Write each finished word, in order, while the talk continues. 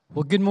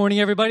Well, good morning,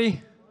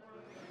 everybody.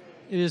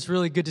 It is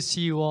really good to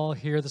see you all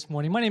here this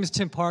morning. My name is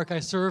Tim Park.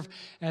 I serve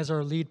as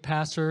our lead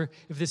pastor.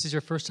 If this is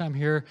your first time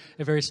here,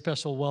 a very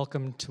special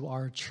welcome to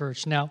our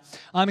church. Now,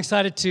 I'm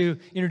excited to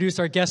introduce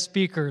our guest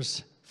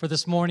speakers for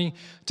this morning.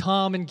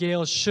 Tom and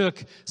Gail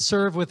Shook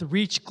serve with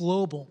Reach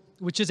Global,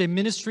 which is a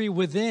ministry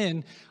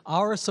within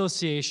our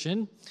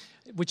association,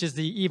 which is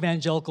the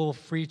Evangelical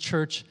Free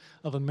Church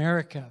of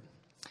America.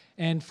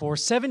 And for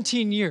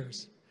 17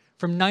 years,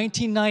 from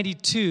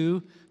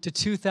 1992 to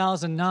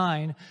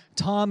 2009,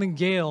 Tom and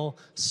Gail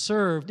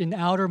served in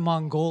outer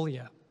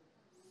Mongolia.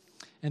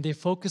 And they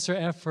focused their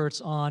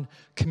efforts on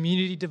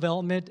community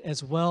development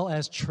as well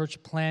as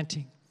church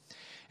planting.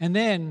 And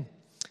then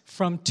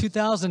from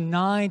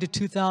 2009 to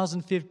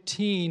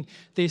 2015,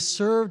 they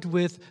served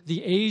with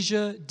the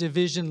Asia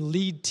Division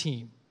Lead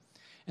Team.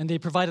 And they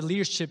provided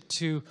leadership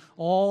to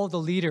all the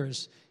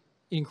leaders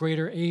in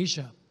Greater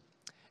Asia.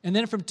 And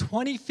then from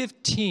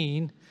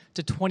 2015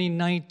 to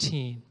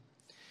 2019,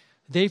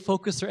 they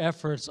focused their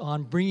efforts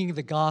on bringing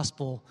the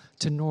gospel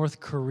to North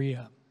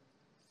Korea.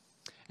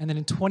 And then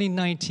in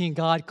 2019,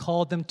 God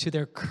called them to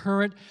their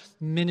current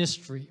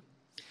ministry.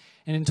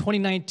 And in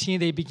 2019,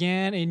 they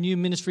began a new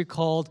ministry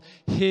called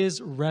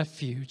His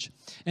Refuge.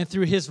 And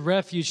through His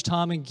Refuge,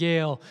 Tom and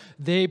Gail,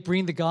 they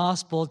bring the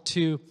gospel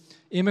to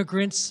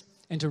immigrants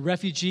and to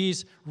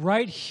refugees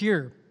right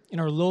here in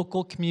our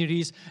local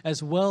communities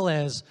as well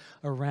as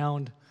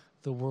around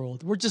the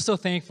world. We're just so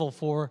thankful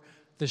for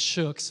the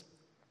Shooks.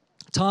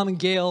 Tom and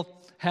Gail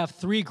have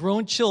 3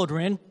 grown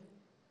children,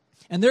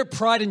 and their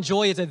pride and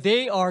joy is that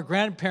they are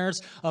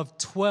grandparents of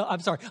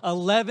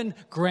 11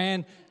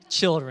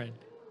 grandchildren.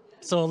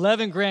 So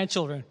 11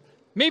 grandchildren.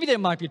 Maybe there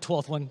might be a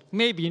 12th one.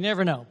 Maybe, you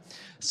never know.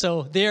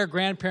 So they are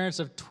grandparents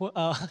of,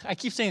 I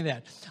keep saying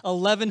that,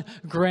 11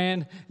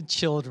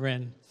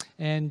 grandchildren.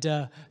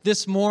 And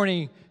this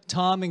morning,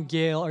 Tom and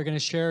Gail are going to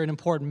share an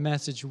important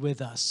message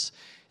with us.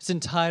 It's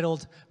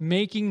entitled,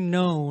 Making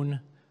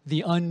Known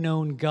the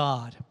Unknown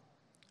God.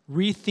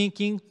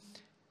 Rethinking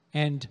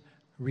and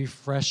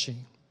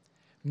refreshing.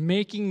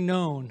 Making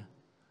known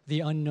the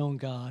unknown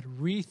God.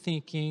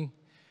 Rethinking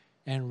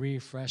and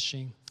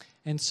refreshing.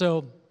 And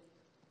so,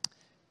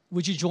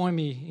 would you join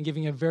me in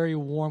giving a very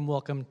warm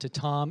welcome to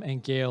Tom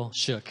and Gail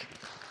Shook?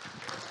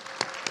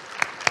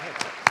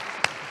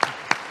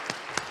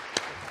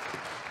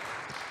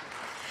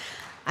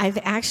 I've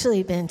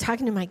actually been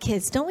talking to my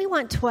kids. Don't we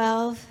want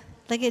 12?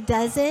 Like a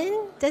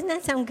dozen? Doesn't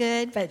that sound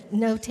good? But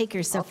no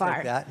takers so far.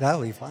 Take that.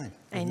 That'll be fine.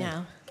 I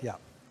know. Yeah,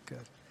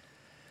 good.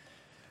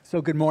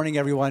 So good morning,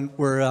 everyone.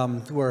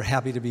 We're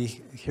happy to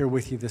be here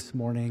with you this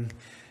morning,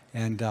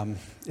 and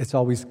it's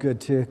always good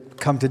to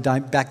come to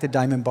back to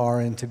Diamond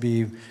Bar and to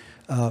be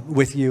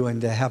with you and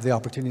to have the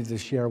opportunity to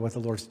share what the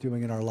Lord's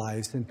doing in our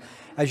lives. And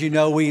as you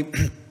know, we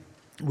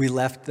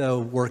left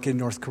work in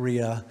North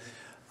Korea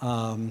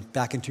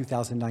back in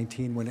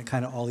 2019 when it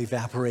kind of all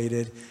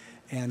evaporated.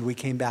 And we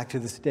came back to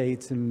the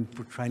States and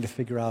we're trying to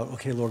figure out,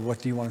 okay, Lord, what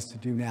do you want us to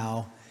do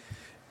now?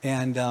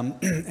 And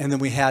then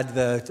we had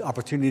the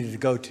opportunity to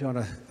go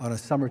on a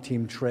summer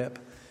team trip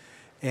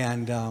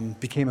and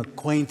became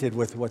acquainted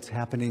with what's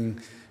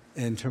happening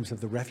in terms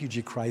of the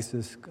refugee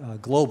crisis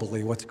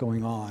globally, what's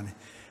going on.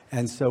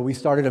 And so we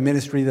started a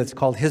ministry that's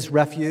called His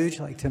Refuge,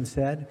 like Tim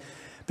said.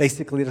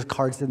 Basically, there's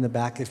cards in the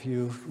back if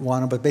you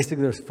want them, but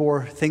basically there's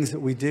 4 things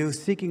that we do.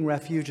 Seeking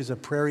Refuge is a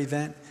prayer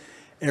event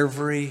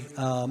every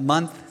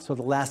month, so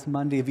the last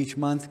Monday of each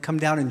month. Come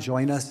down and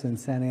join us in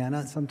Santa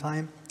Ana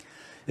sometime.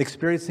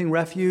 Experiencing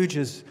Refuge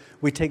is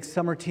we take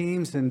summer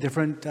teams and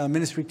different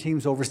ministry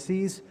teams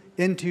overseas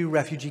into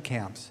refugee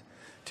camps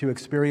to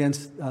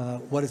experience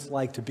what it's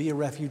like to be a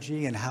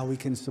refugee and how we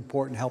can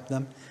support and help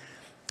them.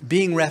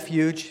 Being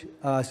Refuge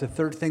is the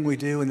 3rd thing we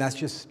do, and that's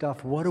just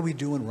stuff. What are we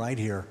doing right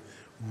here,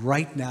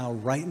 right now,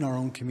 right in our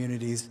own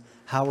communities?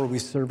 How are we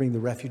serving the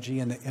refugee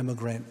and the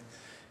immigrant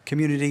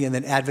community? And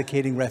then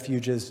advocating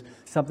refuge is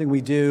something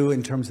we do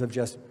in terms of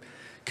just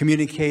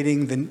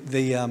communicating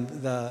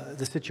the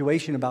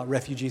situation about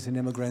refugees and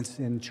immigrants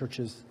in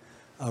churches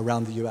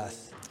around the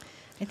U.S.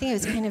 I think it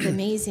was kind of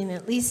amazing.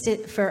 At least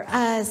for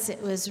us, it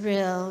was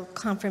real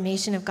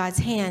confirmation of God's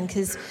hand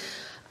because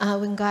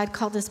when God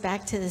called us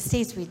back to the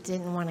States, we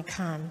didn't want to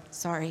come.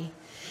 Sorry.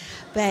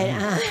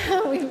 But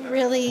we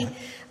really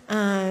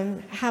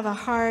have a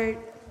heart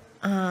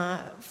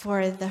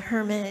for the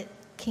hermit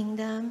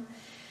kingdom.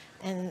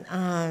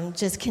 And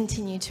just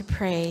continue to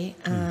pray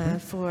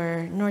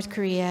for North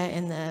Korea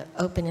and the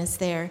openness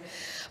there.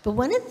 But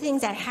one of the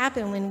things that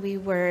happened when we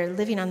were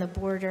living on the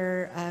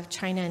border of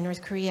China and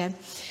North Korea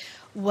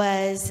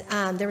was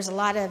there was a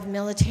lot of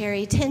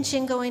military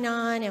tension going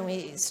on, and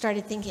we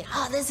started thinking,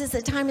 oh, this is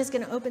the time it's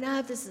going to open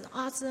up. This is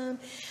awesome.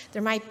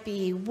 There might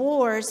be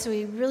wars, so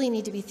we really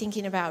need to be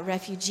thinking about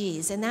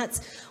refugees. And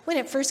that's when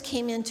it first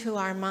came into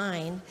our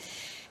mind.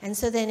 And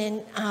so then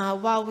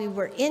while we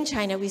were in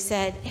China, we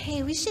said,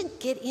 hey, we should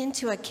get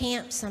into a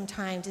camp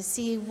sometime to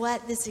see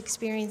what this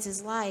experience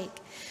is like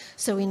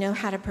so we know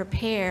how to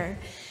prepare.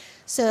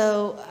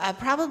 So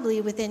probably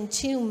within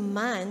 2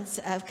 months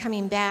of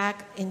coming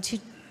back in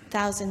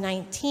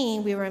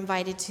 2019, we were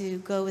invited to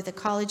go with a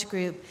college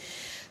group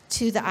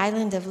to the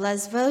island of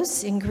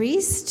Lesbos in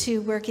Greece to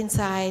work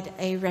inside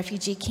a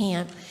refugee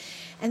camp.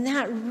 And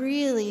that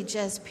really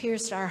just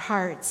pierced our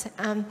hearts.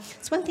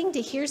 It's one thing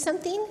to hear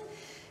something.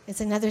 It's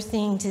another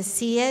thing to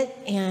see it.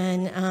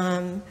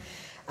 And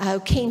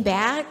came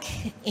back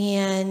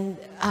and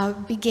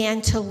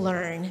began to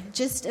learn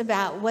just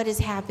about what is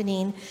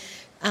happening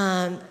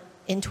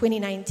in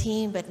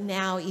 2019, but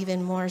now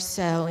even more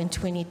so in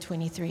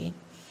 2023.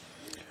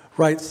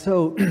 Right.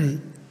 So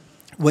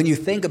when you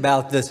think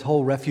about this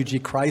whole refugee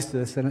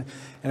crisis, and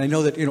I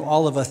know that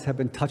all of us have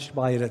been touched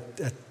by it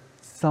at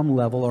some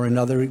level or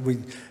another. We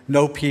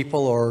know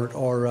people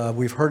or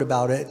we've heard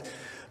about it,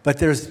 but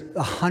there's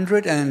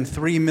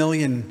 103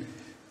 million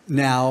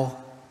now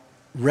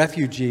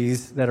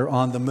refugees that are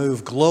on the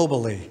move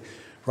globally,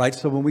 right?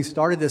 So when we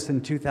started this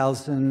in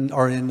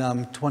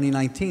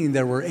 2019,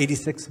 there were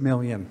 86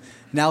 million.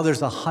 Now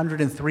there's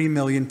 103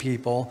 million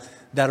people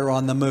that are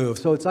on the move.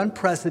 So it's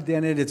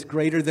unprecedented. It's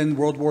greater than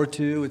World War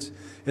II.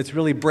 It's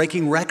really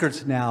breaking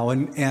records now.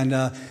 And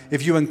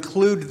if you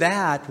include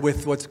that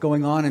with what's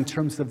going on in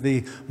terms of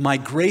the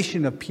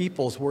migration of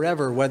peoples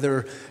wherever,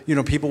 whether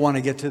people want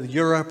to get to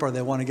Europe or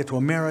they want to get to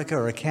America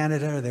or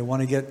Canada, or they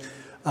want to get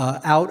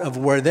out of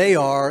where they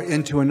are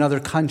into another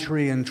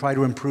country and try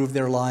to improve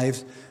their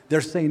lives.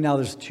 They're saying now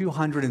there's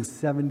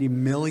 270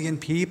 million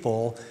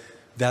people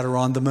that are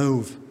on the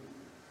move,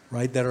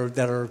 right? That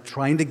are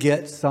trying to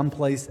get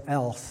someplace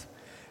else.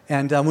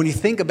 And when you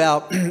think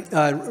about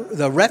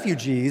the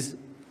refugees,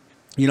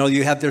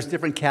 there's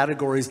different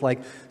categories. Like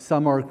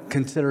some are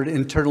considered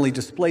internally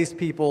displaced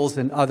peoples,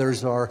 and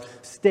others are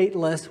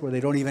stateless, where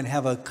they don't even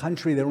have a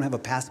country, they don't have a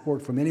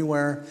passport from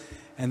anywhere.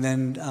 And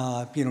then,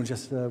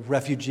 just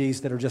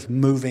refugees that are just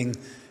moving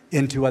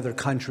into other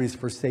countries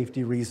for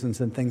safety reasons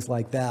and things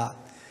like that.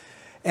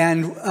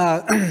 And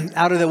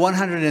out of the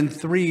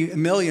 103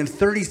 million,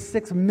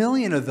 36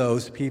 million of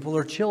those people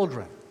are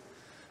children.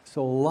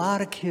 So a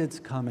lot of kids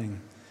coming.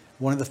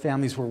 One of the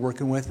families we're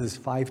working with is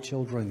 5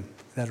 children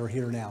that are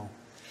here now.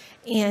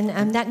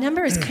 And that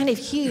number is kind of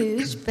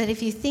huge, but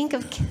if you think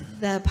of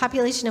the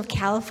population of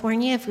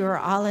California, if we were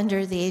all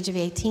under the age of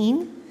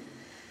 18,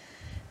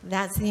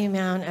 that's the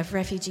amount of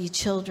refugee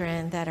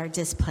children that are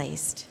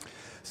displaced.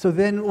 So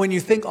then when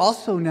you think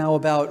also now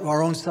about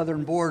our own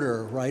southern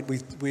border, right?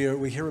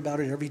 We hear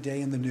about it every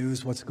day in the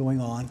news, what's going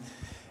on.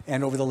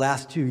 And over the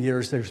last 2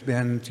 years, there's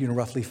been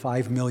roughly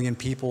 5 million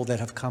people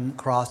that have come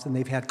across, and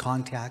they've had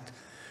contact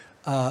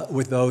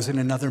with those, and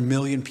another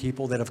million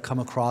people that have come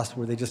across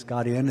where they just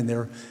got in and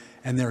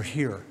they're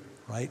here,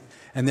 right?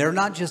 And they're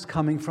not just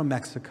coming from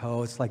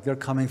Mexico. It's like they're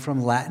coming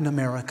from Latin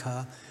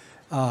America.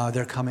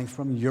 They're coming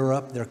from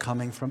Europe, they're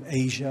coming from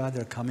Asia,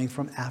 they're coming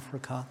from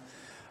Africa.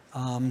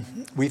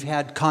 We've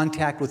had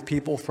contact with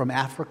people from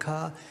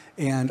Africa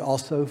and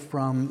also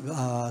from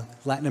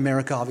Latin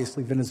America,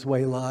 obviously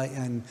Venezuela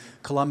and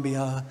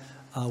Colombia.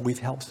 We've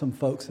helped some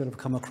folks that have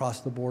come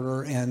across the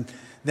border. And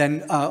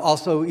then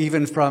also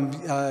even from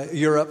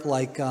Europe,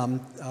 like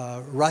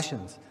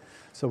Russians.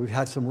 So we've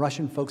had some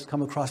Russian folks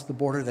come across the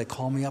border. They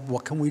call me up,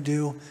 what can we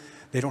do?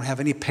 They don't have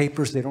any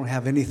papers. They don't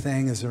have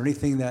anything. Is there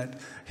anything that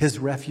His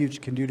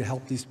Refuge can do to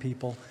help these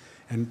people?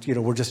 And,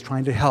 we're just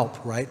trying to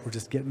help, right? We're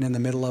just getting in the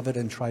middle of it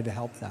and trying to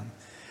help them.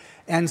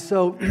 And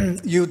so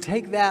you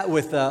take that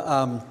with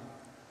the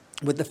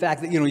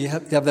fact that, you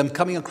have them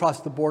coming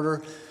across the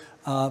border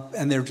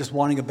and they're just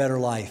wanting a better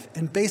life.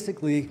 And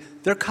basically,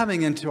 they're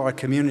coming into our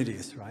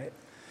communities, right?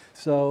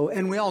 So,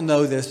 and we all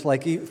know this,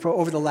 like for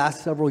over the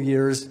last several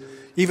years,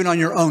 even on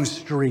your own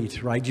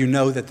street, right? You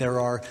know that there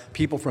are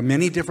people from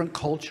many different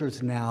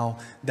cultures now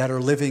that are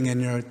living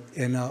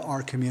in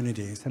our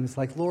communities. And it's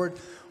like, Lord,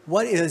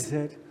 what is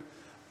it?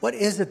 What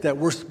is it that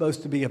we're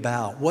supposed to be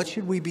about? What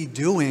should we be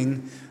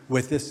doing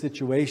with this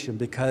situation?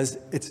 Because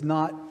it's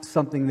not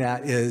something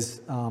that is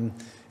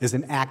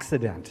an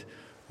accident,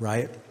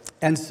 right?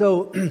 And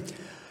so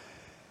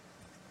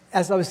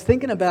as I was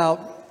thinking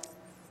about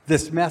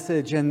this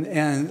message and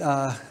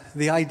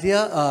the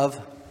idea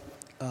of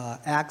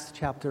Acts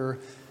chapter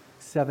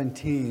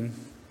 17,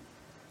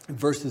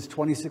 verses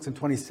 26 and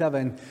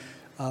 27,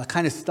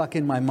 kind of stuck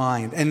in my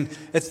mind. And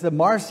it's the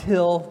Mars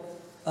Hill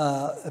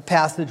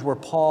passage where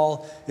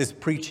Paul is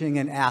preaching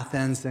in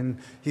Athens, and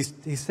he's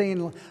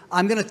saying,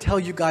 I'm going to tell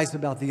you guys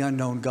about the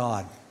unknown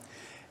God.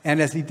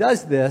 And as he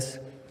does this,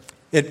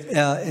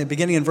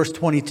 beginning in verse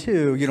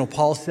 22,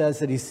 Paul says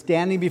that he's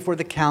standing before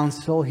the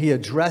council. He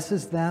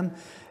addresses them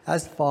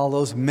as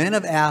follows: Men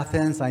of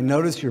Athens, I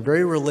notice you're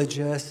very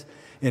religious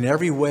in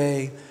every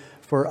way.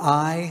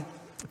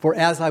 For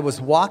as I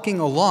was walking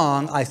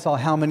along, I saw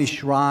how many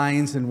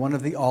shrines and one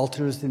of the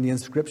altars and the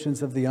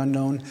inscriptions of the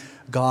unknown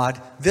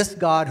God. This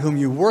God whom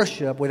you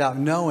worship without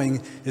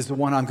knowing is the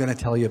one I'm going to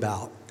tell you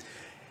about.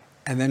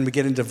 And then we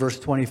get into verse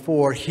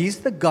 24.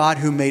 He's the God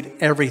who made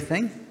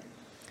everything.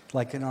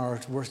 Like in our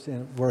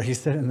where he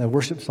said in the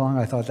worship song,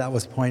 I thought that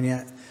was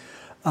poignant.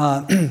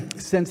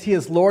 Since he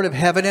is Lord of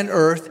heaven and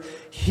earth,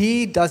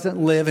 he doesn't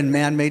live in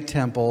man-made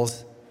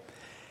temples.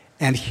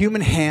 And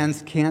human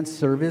hands can't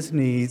serve his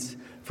needs,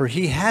 for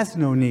he has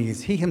no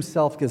needs. He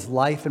himself gives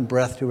life and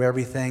breath to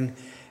everything,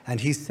 and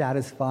he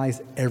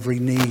satisfies every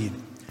need.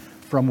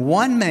 From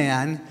one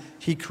man,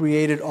 he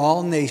created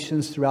all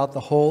nations throughout the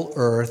whole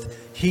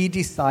earth. He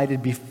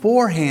decided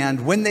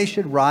beforehand when they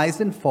should rise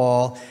and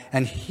fall,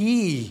 and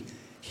he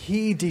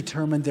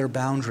determined their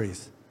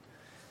boundaries.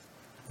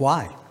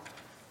 Why?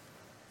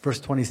 Verse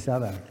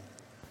 27.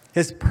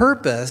 His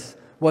purpose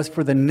was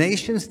for the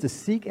nations to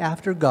seek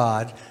after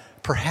God,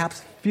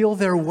 perhaps feel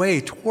their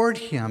way toward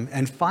him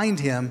and find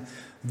him,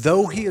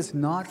 though he is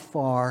not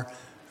far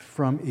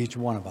from each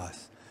one of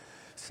us.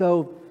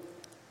 So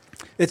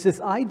it's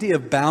this idea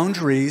of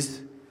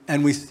boundaries,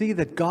 and we see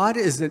that God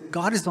is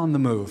on the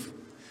move.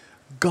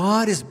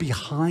 God is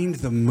behind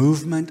the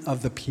movement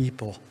of the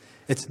people.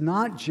 It's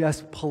not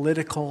just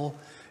political.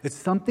 It's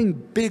something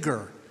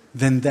bigger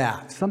than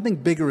that. Something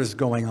bigger is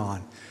going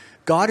on.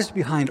 God is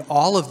behind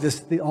all of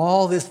this,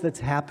 all this that's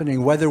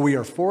happening, whether we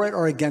are for it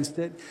or against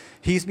it.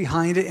 He's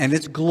behind it, and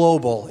it's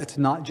global. It's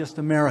not just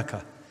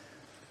America.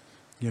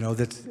 You know,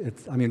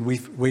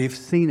 we've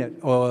seen it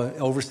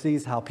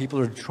overseas, how people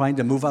are trying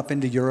to move up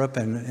into Europe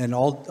and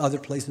all other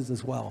places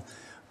as well.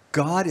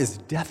 God is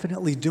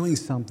definitely doing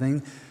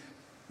something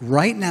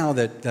right now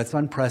that's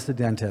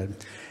unprecedented.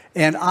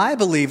 And I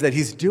believe that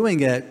he's doing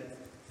it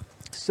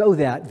so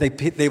that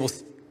they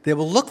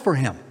will look for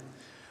him,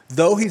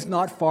 though he's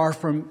not far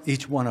from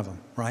each one of them,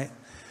 right?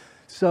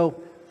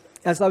 So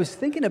as I was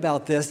thinking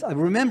about this, I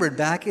remembered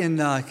back in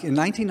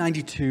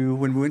 1992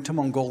 when we went to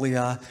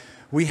Mongolia,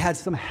 we had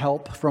some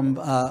help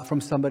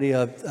from somebody,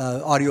 an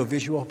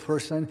audio-visual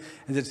person,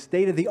 and it's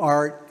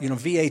state-of-the-art,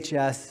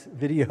 VHS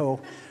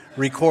video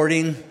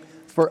recording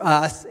for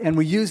us, and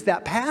we used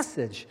that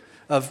passage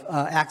of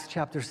Acts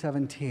chapter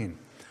 17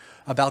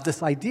 about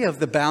this idea of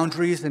the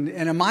boundaries, and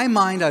in my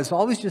mind, I was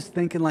always just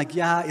thinking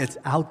it's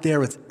out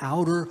there, it's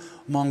outer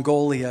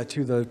Mongolia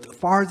to the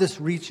farthest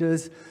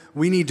reaches.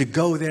 We need to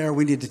go there.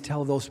 We need to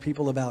tell those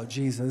people about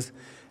Jesus.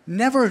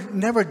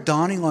 Never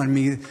dawning on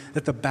me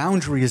that the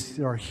boundaries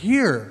are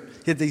here.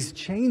 That he's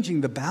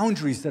changing the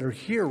boundaries that are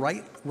here,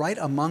 right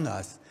among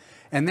us,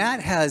 and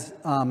that has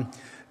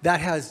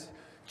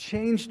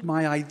changed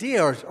my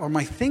idea, or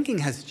my thinking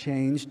has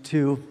changed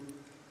to,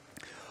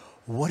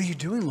 what are you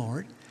doing,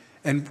 Lord?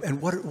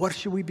 And what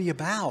should we be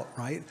about,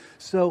 right?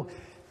 So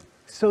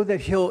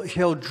that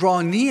he'll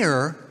draw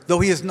near, though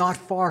he is not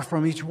far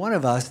from each one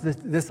of us.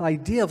 This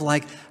idea of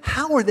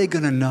how are they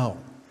going to know,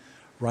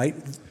 right?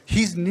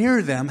 He's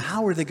near them.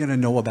 How are they going to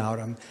know about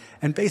him?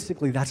 And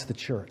basically, that's the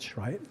church,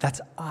 right? That's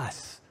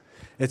us.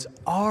 It's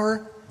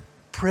our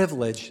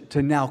privilege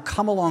to now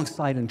come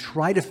alongside and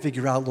try to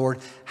figure out, Lord,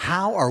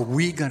 how are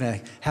we going to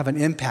have an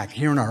impact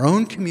here in our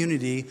own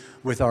community,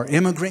 with our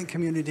immigrant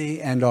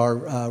community and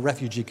our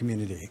refugee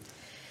community?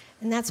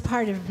 And that's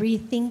part of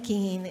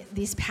rethinking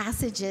these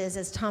passages,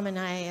 as Tom and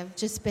I have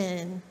just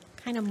been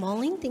kind of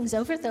mulling things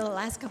over the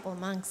last couple of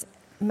months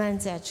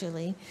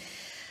actually.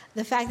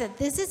 The fact that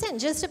this isn't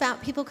just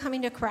about people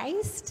coming to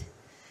Christ,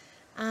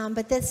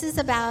 but this is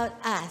about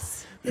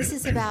us. This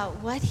is about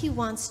what he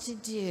wants to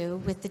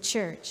do with the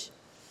church.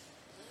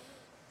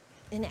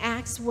 In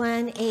Acts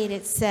 1:8,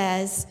 it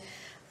says,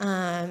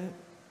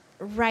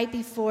 right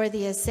before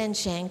the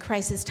ascension,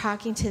 Christ is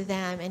talking to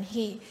them, and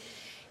he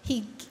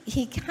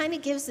kind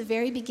of gives the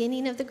very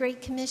beginning of the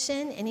Great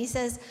Commission, and he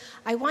says,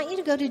 I want you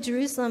to go to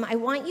Jerusalem. I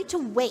want you to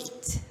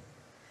wait,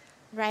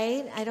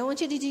 right? I don't want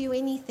you to do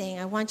anything.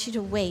 I want you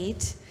to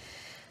wait.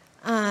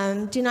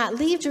 Do not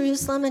leave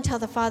Jerusalem until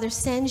the Father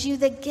sends you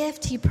the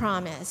gift he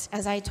promised.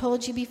 As I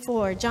told you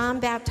before,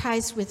 John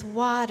baptized with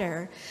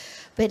water,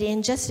 but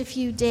in just a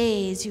few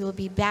days you will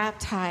be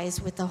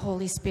baptized with the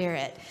Holy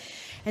Spirit.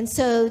 And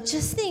so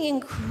just the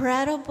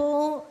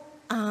incredible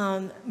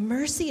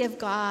mercy of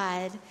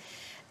God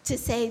to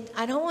say,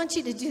 I don't want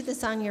you to do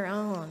this on your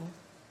own.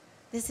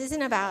 This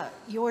isn't about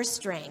your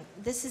strength.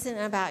 This isn't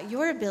about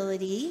your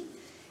ability.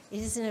 It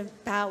isn't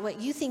about what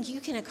you think you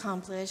can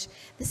accomplish.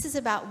 This is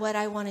about what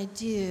I want to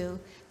do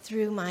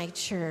through my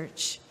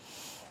church.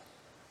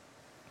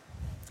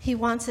 He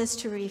wants us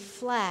to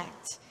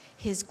reflect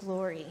his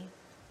glory.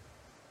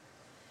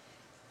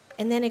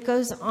 And then it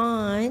goes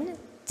on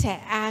to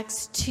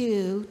Acts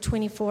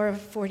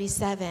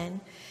 2:24-47.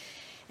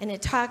 And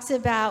it talks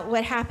about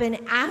what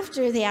happened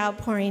after the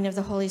outpouring of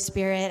the Holy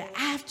Spirit,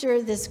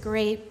 after this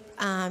great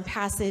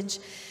passage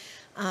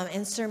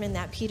and sermon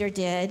that Peter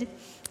did. It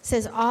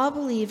says, all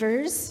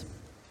believers,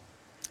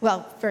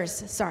 but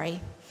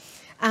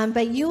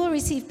you will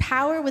receive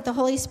power when the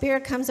Holy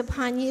Spirit comes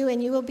upon you,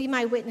 and you will be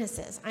my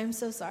witnesses. I'm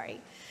so sorry.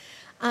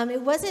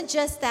 It wasn't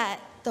just that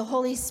the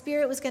Holy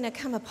Spirit was going to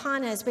come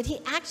upon us, but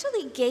he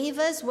actually gave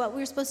us what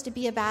we were supposed to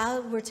be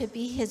about. We're to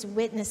be his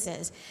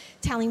witnesses,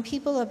 telling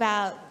people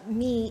about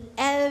me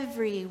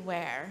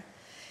everywhere,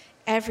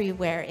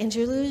 in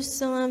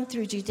Jerusalem,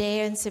 through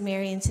Judea and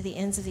Samaria, and to the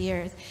ends of the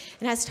earth.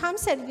 And as Tom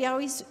said, we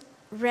always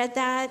read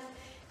that,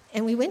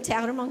 and we went to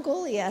Outer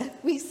Mongolia.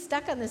 We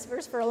stuck on this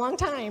verse for a long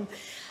time.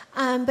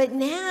 But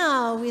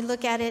now we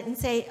look at it and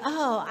say,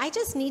 oh, I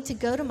just need to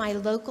go to my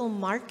local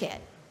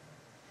market,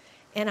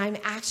 and I'm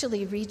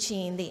actually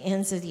reaching the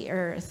ends of the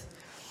earth.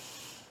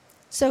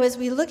 So as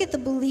we look at the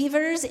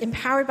believers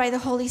empowered by the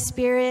Holy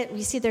Spirit,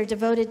 we see they're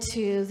devoted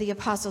to the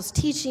apostles'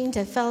 teaching,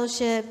 to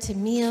fellowship, to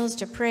meals,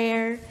 to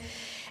prayer.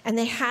 And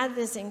they had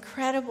this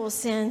incredible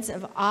sense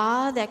of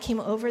awe that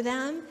came over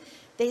them.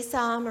 They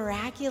saw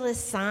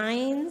miraculous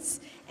signs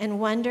and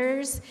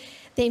wonders.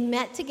 They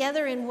met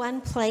together in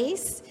one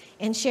place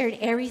and shared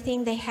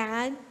everything they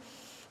had.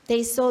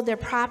 They sold their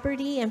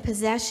property and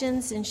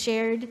possessions and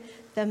shared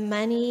the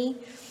money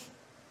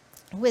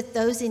with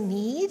those in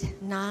need,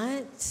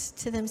 not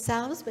to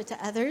themselves, but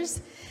to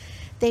others.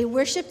 They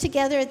worshiped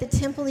together at the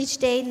temple each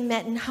day and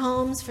met in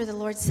homes for the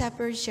Lord's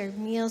Supper, shared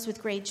meals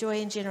with great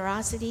joy and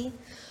generosity,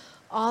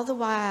 all the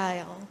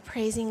while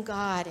praising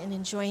God and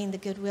enjoying the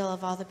goodwill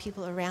of all the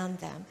people around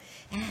them.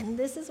 And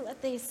this is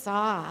what they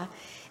saw.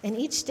 And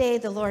each day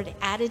the Lord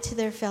added to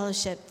their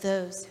fellowship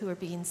those who were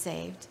being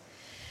saved.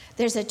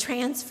 There's a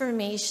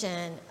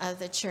transformation of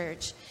the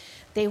church.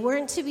 They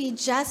weren't to be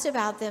just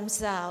about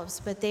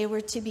themselves, but they were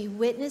to be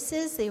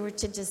witnesses. They were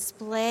to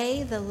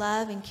display the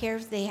love and care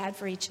they had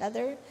for each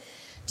other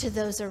to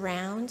those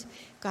around.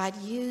 God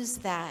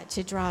used that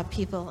to draw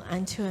people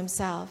unto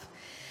himself.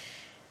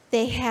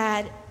 They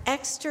had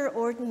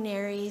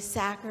extraordinary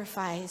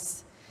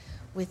sacrifice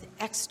with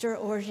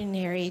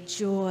extraordinary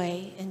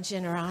joy and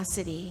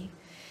generosity.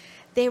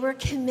 They were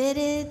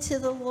committed to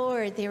the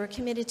Lord. They were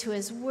committed to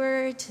his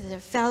word, to the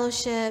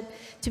fellowship,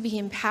 to be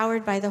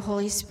empowered by the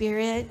Holy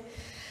Spirit.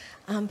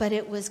 But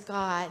it was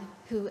God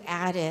who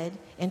added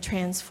and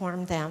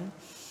transformed them.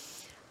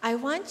 I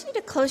want you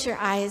to close your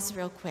eyes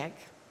real quick.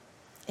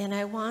 And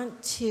I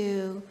want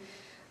to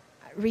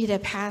read a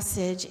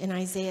passage in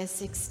Isaiah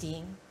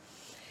 60.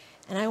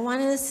 And I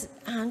want us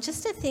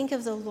just to think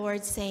of the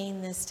Lord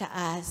saying this to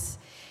us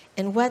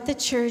and what the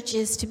church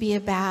is to be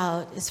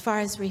about as far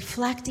as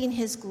reflecting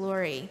his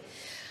glory.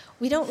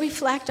 We don't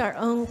reflect our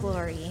own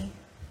glory,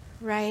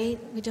 right?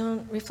 We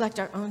don't reflect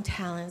our own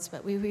talents,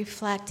 but we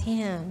reflect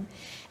him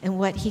and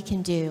what he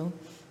can do.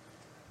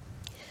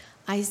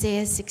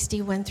 Isaiah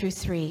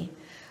 60:1-3.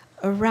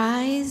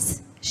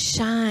 Arise,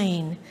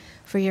 shine,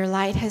 for your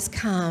light has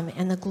come,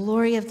 and the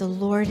glory of the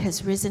Lord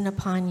has risen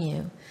upon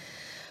you.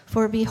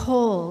 For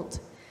behold,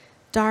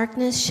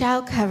 darkness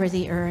shall cover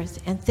the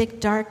earth, and thick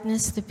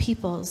darkness the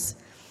peoples.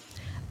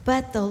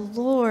 But the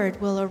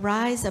Lord will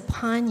arise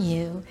upon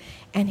you,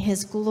 and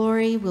his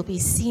glory will be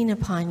seen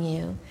upon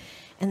you,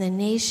 and the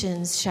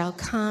nations shall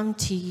come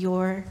to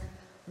your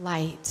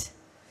light.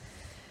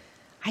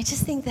 I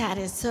just think that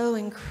is so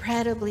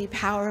incredibly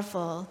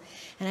powerful.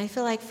 And I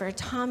feel like for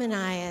Tom and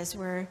I, as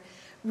we're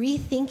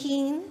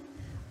rethinking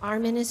our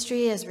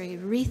ministry, as we're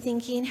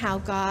rethinking how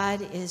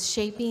God is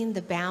shaping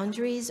the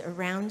boundaries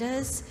around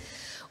us,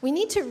 we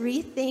need to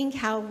rethink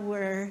how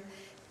we're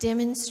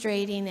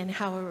demonstrating and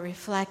how we're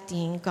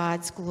reflecting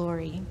God's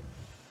glory.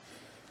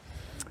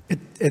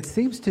 It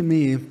seems to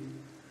me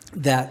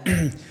that,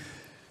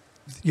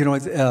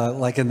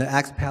 like in the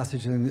Acts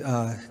passage in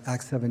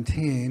Acts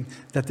 17,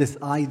 that this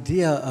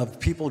idea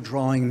of people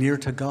drawing near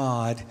to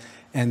God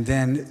and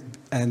then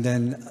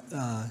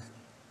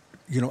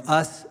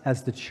us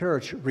as the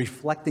church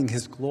reflecting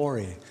his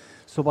glory.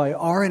 So by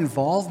our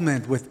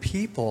involvement with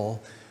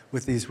people,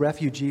 with these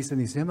refugees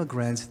and these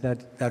immigrants, that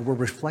we're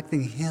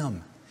reflecting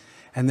him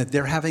and that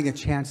they're having a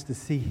chance to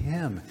see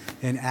him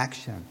in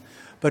action.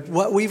 But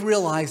what we've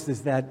realized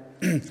is that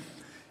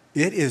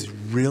it is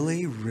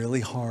really,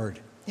 really hard.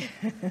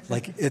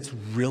 Like, it's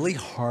really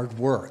hard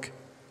work,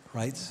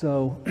 right?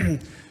 So,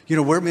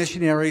 we're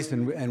missionaries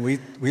and we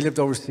lived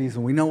overseas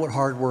and we know what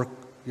hard work,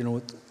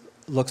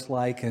 looks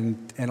like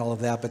and all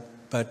of that.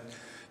 But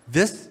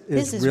this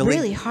is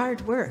really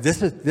hard work.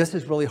 This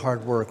is really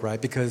hard work,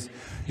 right? Because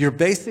you're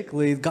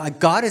basically,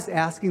 God is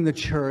asking the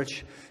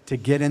church to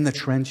get in the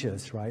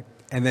trenches, right?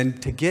 And then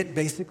to get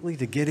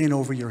in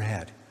over your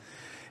head.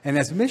 And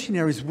as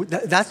missionaries,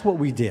 that's what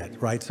we did,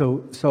 right?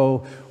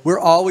 So we're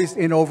always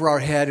in over our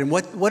head. And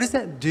what does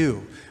that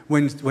do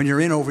when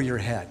you're in over your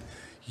head?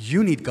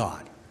 You need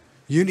God.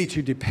 You need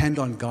to depend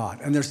on God.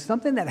 And there's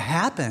something that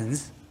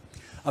happens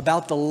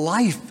about the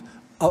life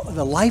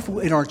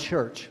in our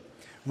church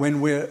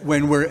when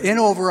we're in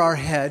over our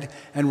head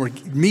and we're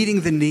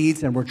meeting the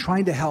needs and we're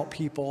trying to help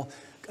people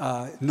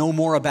know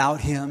more about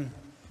him,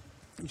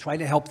 trying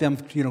to help them,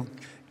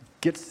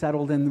 get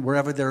settled in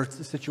wherever their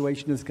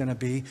situation is going to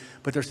be.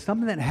 But there's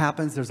something that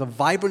happens. There's a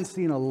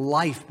vibrancy and a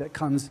life that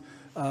comes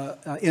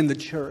in the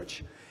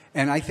church.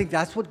 And I think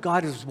that's what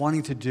God is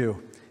wanting to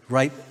do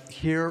right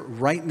here,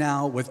 right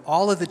now, with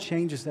all of the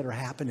changes that are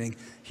happening.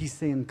 He's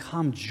saying,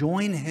 come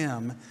join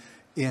him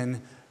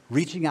in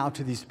reaching out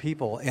to these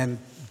people. And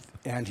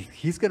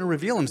he's going to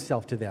reveal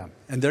himself to them.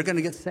 And they're going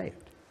to get saved.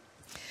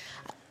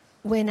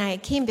 When I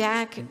came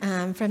back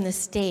from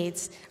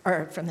overseas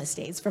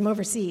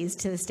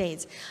to the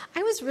States,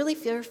 I was really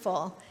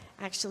fearful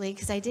actually,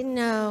 because I didn't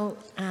know,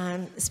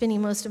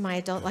 spending most of my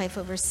adult life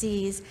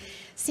overseas,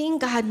 seeing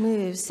God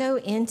move so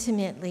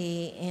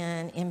intimately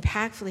and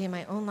impactfully in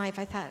my own life,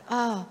 I thought,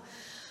 oh,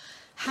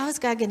 how is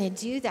God going to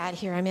do that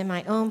here? I'm in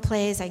my own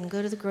place. I can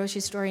go to the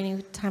grocery store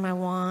anytime I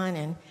want,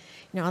 and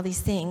all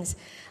these things.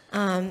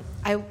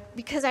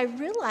 Because I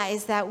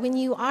realized that when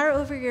you are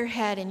over your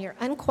head and you're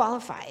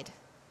unqualified,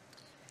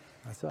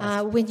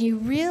 when you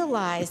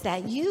realize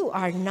that you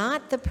are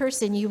not the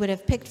person you would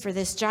have picked for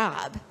this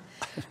job,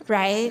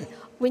 right?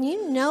 When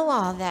you know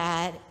all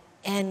that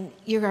and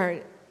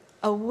you're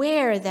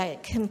aware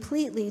that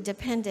completely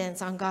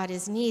dependence on God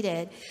is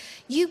needed,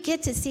 you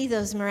get to see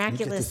those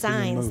miraculous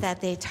signs that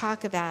they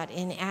talk about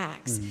in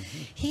Acts.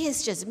 Mm-hmm. He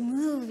is just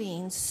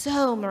moving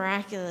so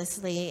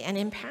miraculously and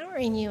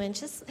empowering you in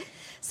just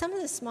some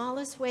of the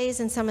smallest ways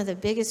and some of the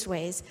biggest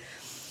ways.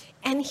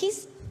 And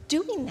he's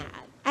doing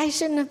that. I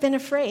shouldn't have been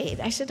afraid.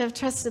 I should have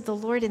trusted the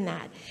Lord in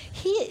that.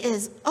 He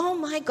is, oh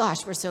my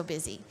gosh, we're so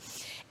busy.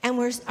 And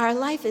our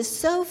life is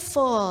so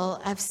full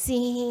of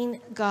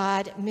seeing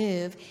God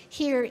move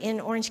here in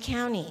Orange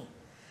County.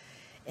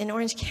 And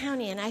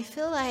I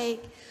feel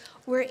like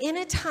we're in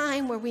a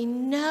time where we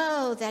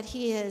know that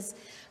he is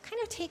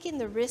kind of taken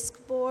the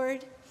risk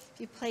board,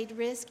 if you played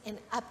Risk, and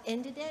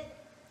upended it.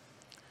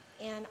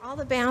 And all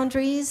the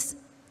boundaries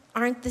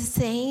aren't the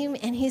same.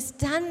 And he's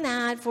done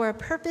that for a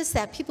purpose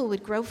that people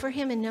would grow for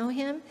him and know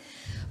him.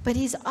 But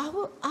he's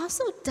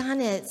also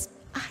done it,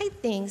 I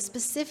think,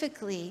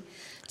 specifically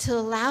to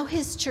allow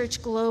his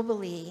church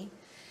globally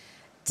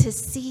to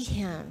see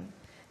him,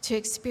 to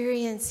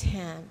experience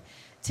him,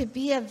 to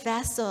be a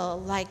vessel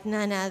like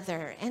none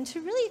other, and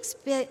to really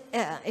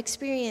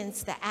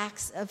experience the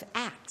acts of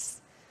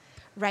Acts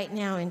right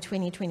now in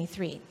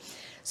 2023.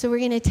 So we're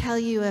going to tell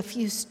you a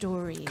few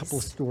stories. A couple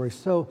of stories.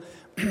 So,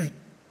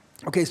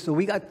 okay, so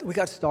we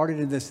got started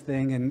in this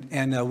thing,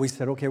 and we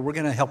said, okay, we're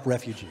going to help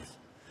refugees.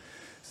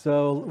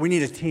 So we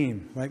need a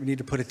team, right? We need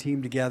to put a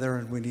team together,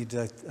 and we need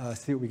to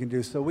see what we can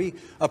do. So we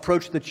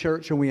approached the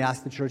church, and we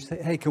asked the church,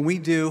 hey, can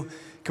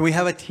we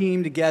have a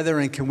team together,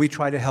 and can we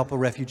try to help a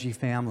refugee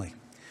family?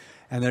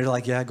 And they're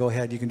like, yeah, go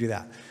ahead, you can do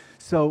that.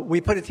 So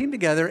we put a team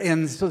together,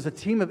 and so it's a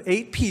team of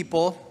 8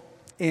 people,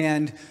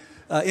 and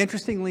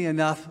interestingly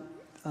enough,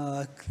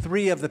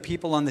 3 of the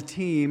people on the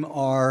team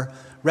are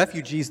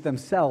refugees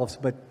themselves,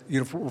 but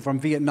from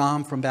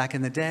Vietnam from back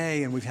in the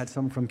day, and we've had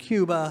some from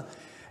Cuba,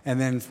 and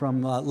then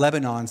from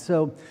Lebanon.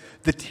 So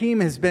the team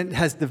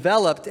has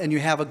developed, and you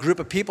have a group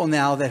of people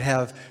now that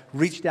have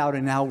reached out,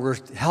 and now we're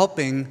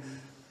helping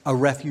a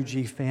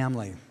refugee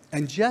family.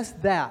 And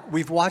just that,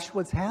 we've watched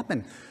what's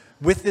happened.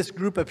 With this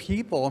group of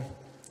people,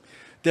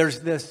 there's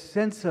this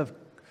sense of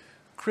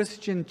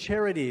Christian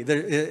charity.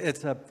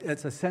 It's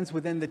a sense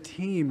within the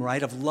team,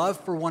 right, of love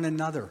for one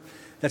another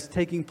that's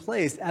taking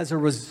place as a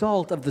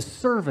result of the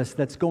service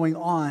that's going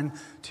on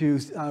to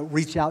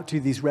reach out to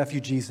these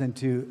refugees and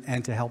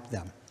to help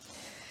them.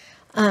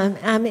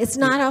 It's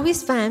not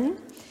always fun.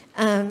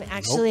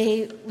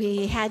 Actually, nope.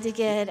 We had to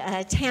get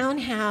a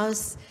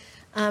townhouse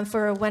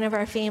for one of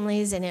our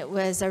families, and it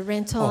was a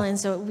rental, and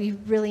so we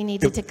really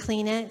needed to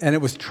clean it. And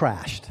it was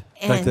trashed.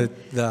 Like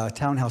the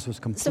townhouse was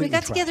completely trashed. So we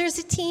got together as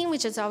a team,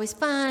 which is always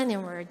fun,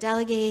 and we're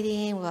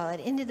delegating. Well,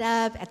 it ended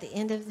up, at the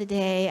end of the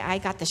day, I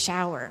got the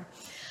shower.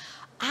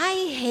 I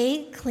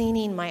hate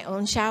cleaning my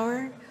own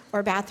shower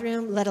or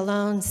bathroom, let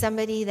alone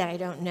somebody that I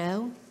don't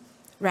know,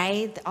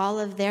 right? All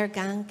of their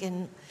gunk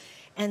and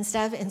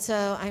stuff. And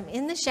so I'm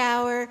in the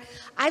shower.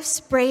 I've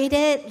sprayed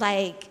it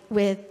like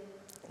with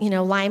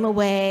Lime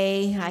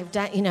Away. I've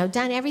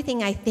done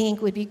everything I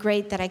think would be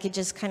great that I could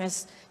just kind of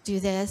do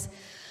this.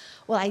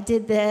 Well, I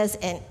did this,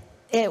 and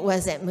it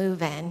wasn't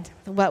moving.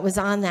 What was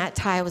on that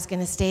tile was going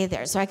to stay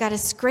there. So I got a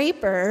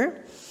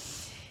scraper,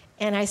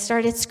 and I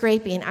started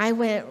scraping. I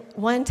went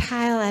one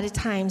tile at a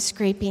time,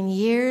 scraping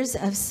years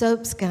of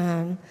soap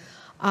scum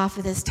off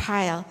of this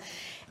tile.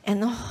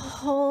 And the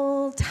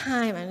whole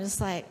time, I'm just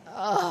like,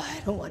 oh, I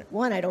don't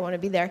want to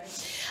be there.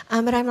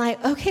 But I'm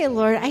like, okay,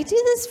 Lord, I do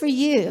this for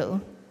you.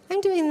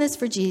 I'm doing this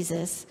for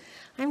Jesus.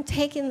 I'm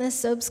taking this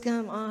soap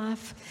scum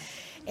off.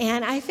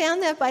 And I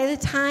found that by the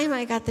time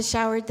I got the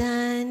shower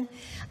done,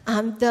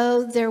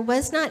 though there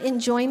was not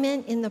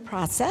enjoyment in the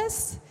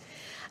process,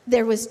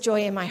 there was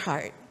joy in my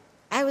heart.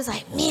 I was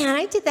like, man,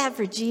 I did that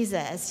for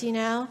Jesus,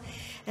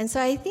 And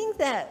so I think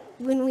that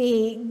when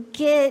we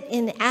get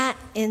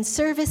in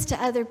service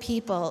to other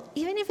people,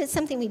 even if it's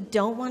something we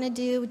don't want to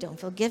do, don't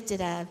feel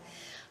gifted of,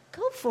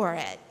 go for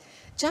it.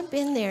 Jump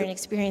in there and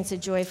experience the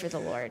joy for the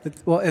Lord.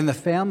 Well, and the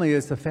family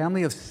is a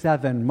family of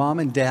 7, mom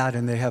and dad,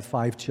 and they have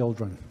 5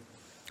 children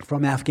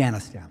from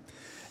Afghanistan,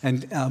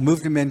 and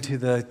moved them into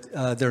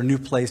their new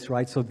place,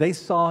 right? So they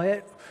saw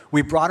it.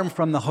 We brought them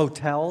from the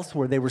hotels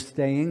where they were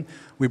staying.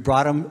 We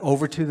brought them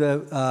over to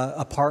the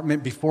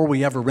apartment before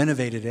we ever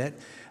renovated it,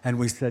 and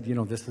we said,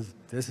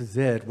 this is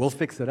it. We'll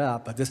fix it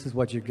up, but this is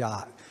what you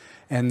got.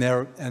 And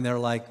they're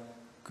like,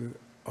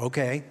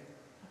 okay.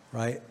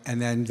 Right, and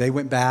then they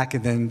went back,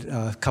 and then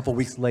a couple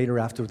weeks later,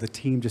 after the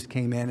team just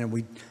came in, and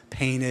we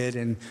painted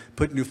and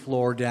put new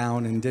floor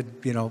down and did,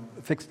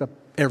 fixed up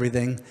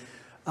everything,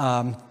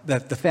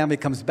 that the family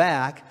comes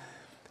back,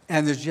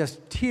 and there's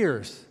just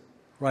tears,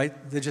 right?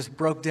 They just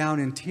broke down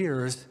in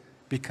tears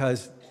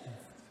because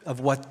of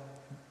what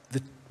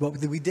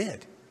we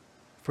did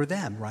for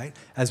them, right?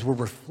 As we're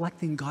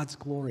reflecting God's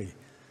glory.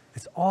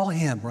 It's all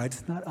Him, right?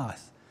 It's not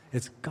us.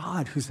 It's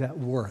God who's at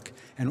work,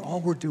 and all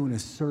we're doing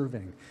is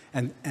serving,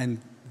 and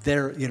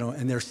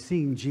they're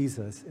seeing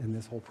Jesus in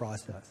this whole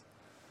process.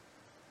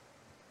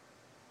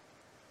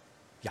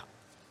 Yeah.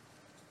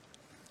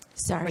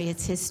 Sorry,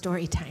 it's his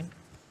story time.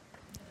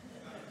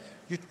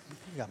 You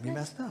got me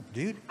messed up,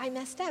 dude. I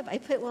messed up. I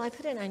put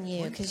it on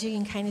you because you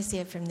can kind of see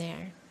it from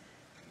there.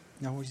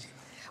 No,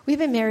 We've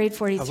been married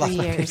 43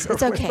 years.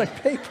 It's okay. Where's my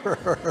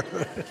paper?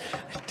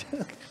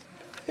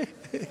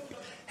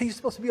 Hey, you're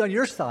supposed to be on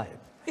your side.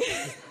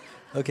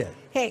 Okay.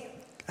 Hey.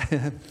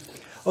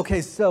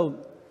 Okay, so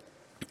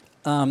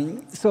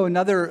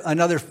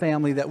another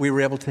family that we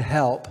were able to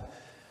help.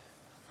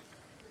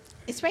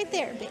 It's right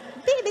there. Babe,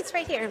 it's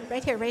right here.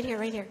 Right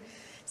here.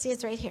 See,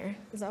 it's right here.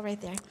 It's all right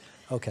there.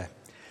 Okay.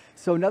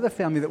 So another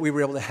family that we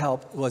were able to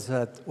help was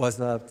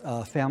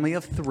a family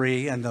of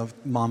 3, and the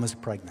mom is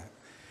pregnant.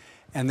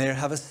 And they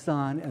have a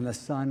son, and the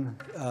son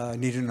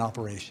needed an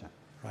operation,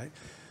 right?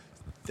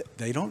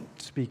 They don't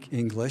speak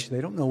English.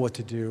 They don't know what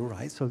to do,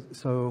 right?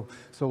 So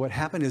what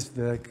happened is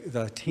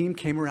the team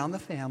came around the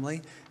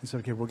family and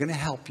said, okay, we're going to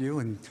help you,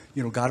 and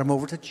got them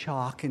over to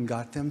Chalk and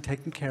got them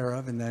taken care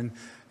of, and then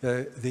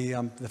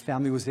the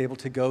family was able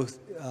to go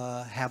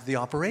have the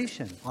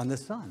operation on the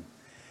son.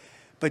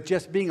 But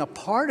just being a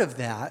part of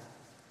that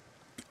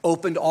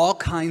opened all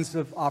kinds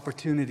of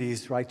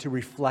opportunities, right, to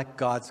reflect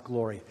God's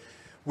glory.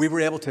 We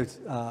were able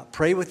to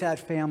pray with that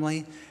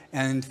family,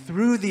 and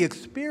through the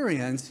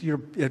experience,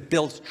 it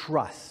builds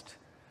trust,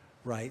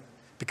 right?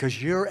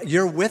 Because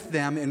you're with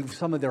them in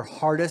some of their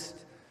hardest.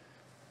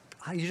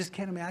 You just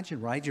can't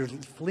imagine, right? You're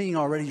fleeing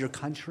already your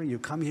country. You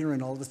come here,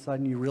 and all of a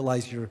sudden, you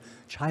realize your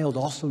child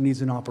also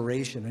needs an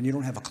operation, and you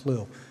don't have a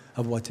clue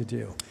of what to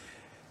do.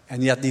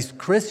 And yet, these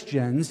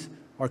Christians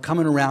are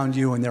coming around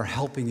you, and they're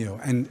helping you.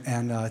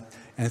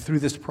 And through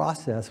this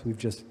process, we've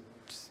just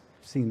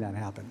seen that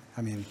happen.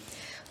 I mean,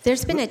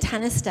 there's been a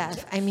ton of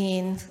stuff. I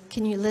mean,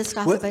 can you list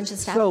off a bunch of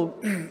stuff?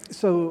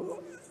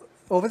 So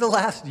over the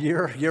last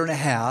year and a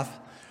half,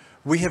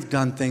 we have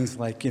done things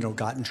like,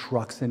 gotten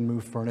trucks and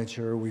moved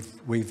furniture.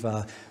 We've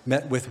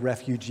met with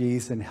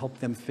refugees and helped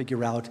them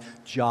figure out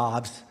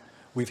jobs.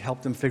 We've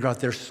helped them figure out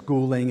their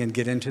schooling and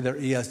get into their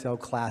ESL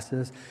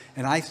classes.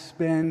 And I'm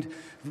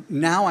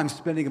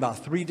spending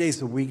about 3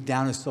 days a week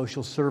down in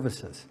social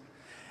services,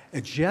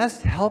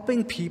 just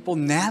helping people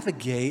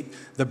navigate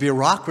the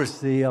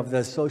bureaucracy of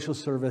the social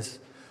service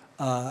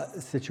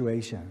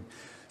situation.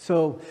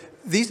 So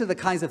these are the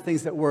kinds of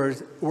things that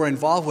we're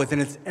involved with,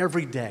 and it's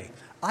every day.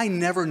 I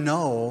never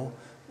know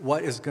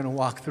what's going to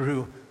walk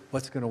through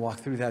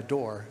that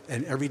door,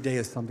 and every day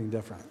is something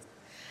different.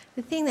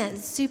 The thing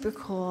that's super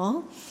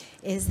cool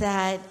is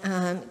that,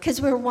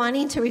 because we're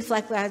wanting to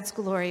reflect God's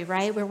glory,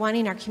 right? We're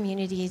wanting our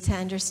community to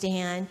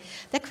understand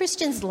that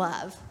Christians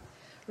love,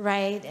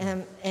 right?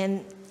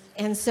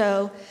 And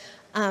so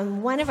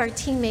one of our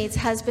teammates'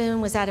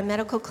 husband was at a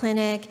medical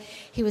clinic.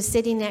 He was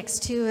sitting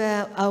next to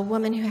a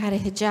woman who had a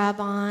hijab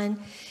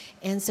on.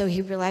 And so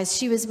he realized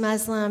she was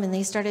Muslim, and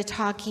they started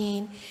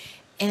talking.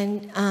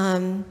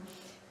 And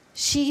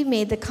she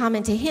made the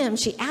comment to him.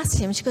 She asked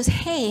him, she goes,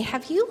 hey,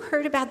 have you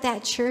heard about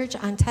that church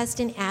on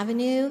Tustin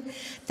Avenue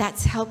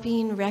that's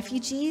helping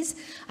refugees?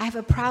 I have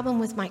a problem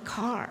with my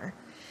car.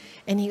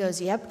 And he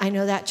goes, yep, I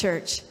know that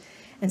church.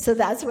 And so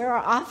that's where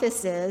our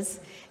office is.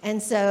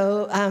 And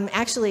so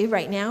actually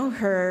right now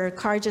her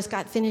car just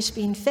got finished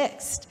being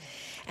fixed.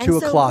 And 2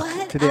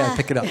 o'clock today I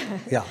pick it up.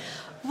 Yeah.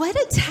 What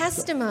a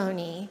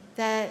testimony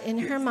that in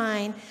her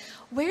mind,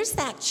 where's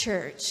that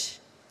church?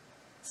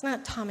 It's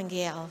not Tom and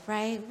Gail,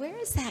 right? Where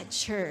is that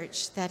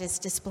church that is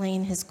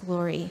displaying His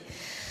glory?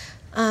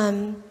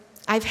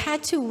 I've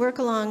had to work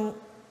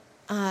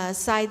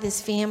alongside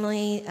this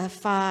family of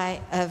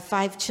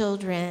five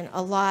children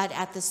a lot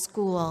at the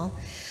school.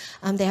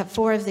 They have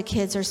 4 of the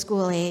kids are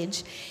school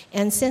age.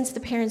 And since the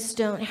parents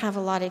don't have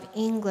a lot of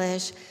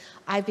English,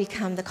 I've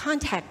become the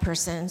contact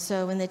person.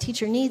 So when the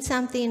teacher needs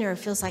something or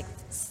feels like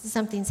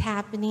something's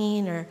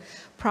happening or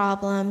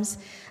problems,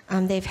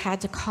 they've had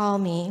to call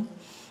me.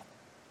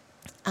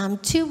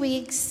 2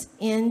 weeks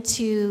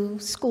into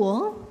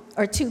school,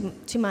 or two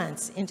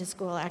months into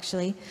school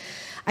actually,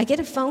 I get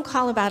a phone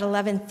call about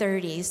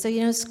 11:30.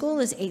 So school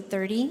is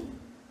 8:30,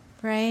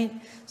 right?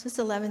 So it's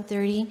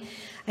 11:30.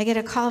 I get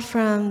a call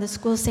from the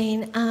school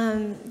saying,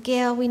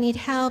 Gail, we need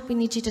help. We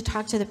need you to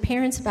talk to the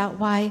parents about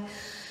why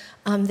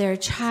their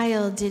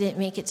child didn't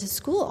make it to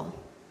school.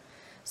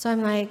 So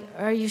I'm like,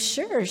 are you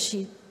sure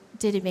she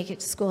didn't make it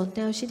to school?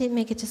 No, she didn't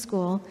make it to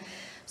school.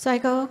 So I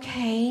go,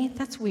 okay,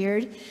 that's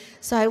weird.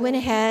 So I went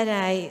ahead,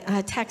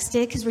 I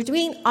texted, because we're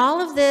doing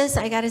all of this,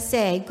 I got to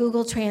say,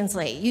 Google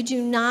Translate. You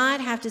do not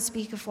have to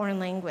speak a foreign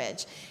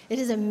language. It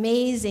is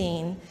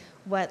amazing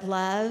what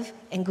love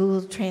and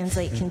Google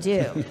Translate can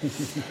do.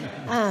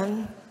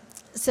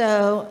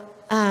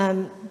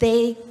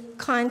 They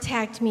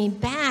contact me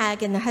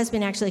back, and the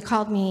husband actually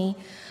called me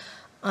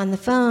on the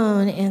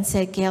phone and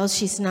said, Gail,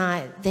 she's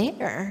not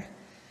there.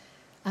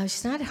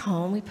 She's not at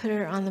home. We put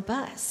her on the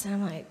bus. And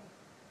I'm like,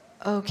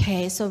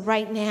 okay. So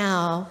right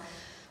now,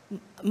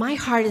 my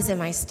heart is in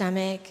my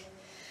stomach.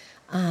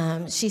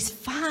 She's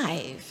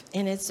 5,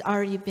 and it's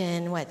already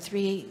been,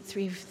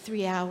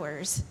 3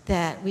 hours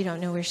that we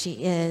don't know where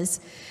she is.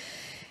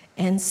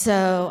 And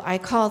so I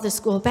called the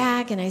school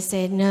back, and I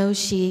said, no,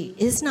 she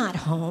is not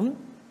home.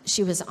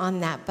 She was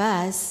on that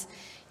bus.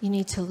 You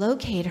need to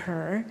locate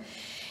her.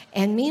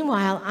 And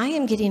meanwhile, I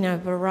am getting a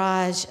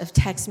barrage of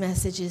text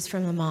messages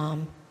from the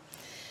mom.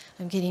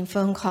 I'm getting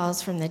phone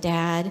calls from the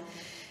dad.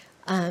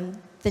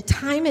 The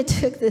time it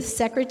took the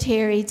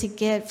secretary to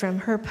get from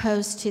her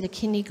post to the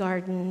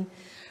kindergarten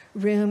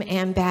room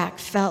and back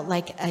felt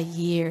like a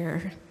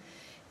year.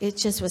 It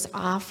just was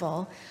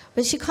awful.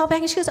 But she called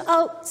back and she goes,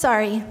 oh,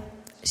 sorry.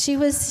 She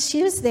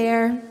was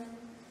there.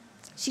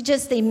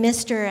 They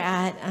missed her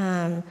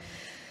at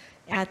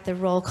the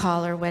roll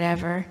call or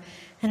whatever.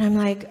 And I'm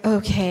like,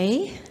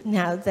 okay,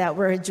 now that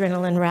we're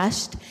adrenaline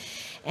rushed.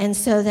 And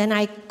so then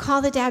I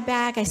called the dad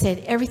back. I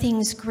said,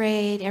 everything's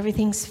great,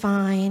 everything's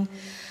fine.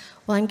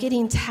 Well, I'm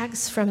getting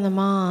texts from the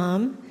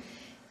mom,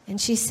 and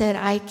she said,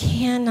 I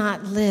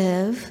cannot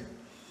live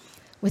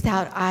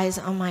without eyes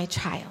on my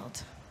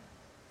child.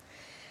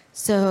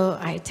 So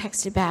I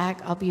texted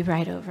back, I'll be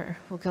right over.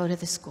 We'll go to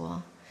the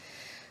school.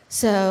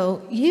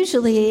 So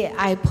usually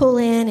I pull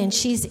in, and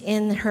she's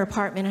in her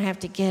apartment. I have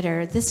to get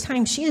her. This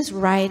time she is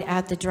right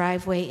at the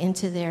driveway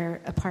into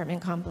their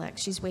apartment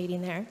complex. She's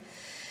waiting there.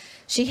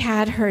 She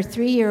had her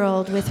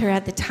 3-year-old with her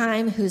at the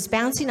time, who's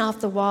bouncing off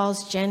the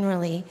walls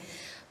generally,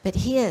 but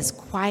he is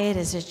quiet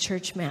as a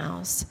church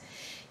mouse.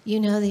 You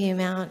know the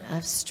amount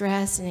of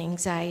stress and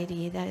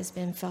anxiety that has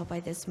been felt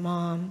by this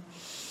mom.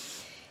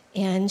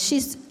 And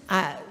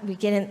we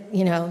get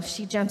in,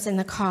 she jumps in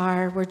the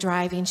car, we're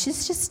driving.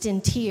 She's just in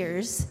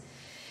tears.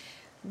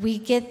 We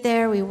get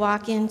there, we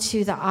walk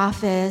into the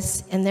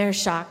office, and they're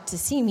shocked to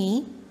see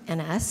me and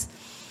us.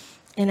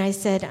 And I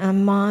said,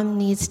 Mom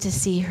needs to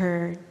see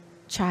her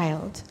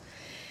child.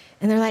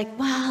 And they're like,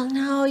 well,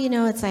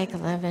 no, it's like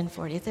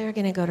 11:40. They're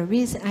going to go to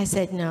reason. I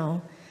said,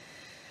 no,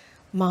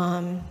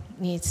 Mom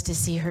needs to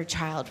see her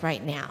child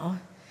right now.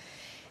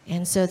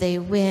 And so they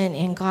went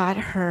and got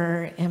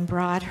her and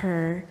brought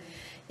her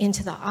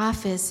into the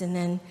office, and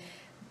then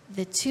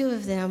the two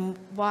of them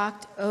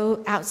walked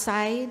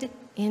outside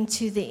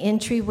into the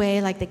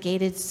entryway, like the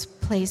gated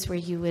place where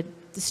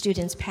the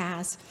students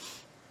pass.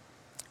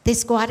 They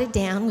squatted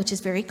down, which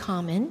is very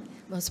common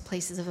most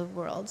places of the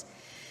world.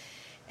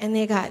 And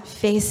they got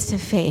face to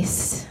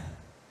face.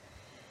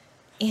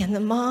 And the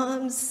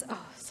mom's,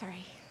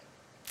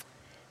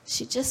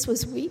 she just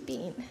was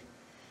weeping.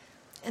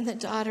 And the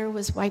daughter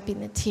was wiping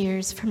the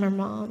tears from her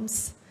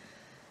mom's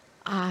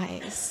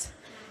eyes.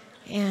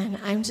 And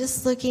I'm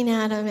just looking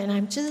at them, and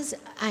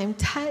I'm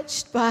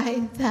touched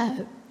by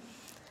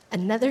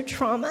another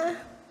trauma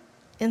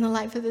in the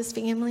life of this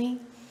family.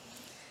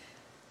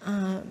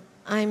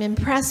 I'm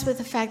impressed with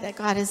the fact that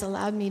God has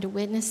allowed me to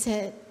witness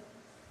it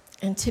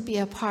and to be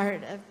a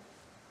part of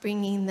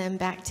bringing them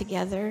back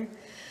together.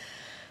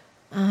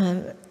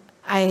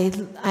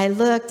 I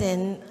looked,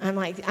 and I'm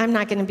like, I'm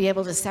not going to be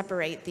able to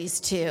separate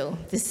these two.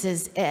 This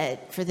is it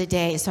for the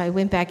day. So I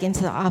went back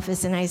into the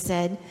office, and I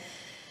said,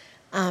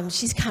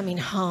 she's coming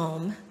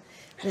home.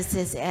 This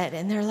is it.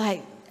 And they're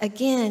like,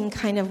 again,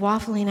 kind of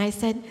waffling. I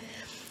said,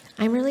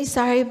 I'm really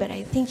sorry, but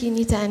I think you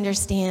need to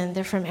understand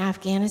they're from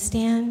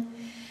Afghanistan.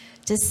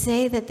 To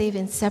say that they've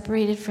been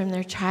separated from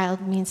their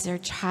child means their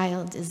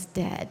child is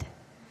dead.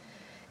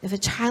 If a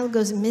child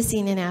goes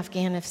missing in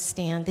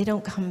Afghanistan, they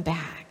don't come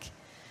back.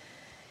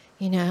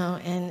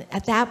 And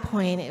at that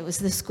point,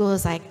 the school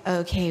was like,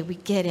 okay, we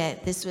get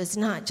it. This was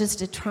not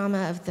just a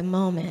trauma of the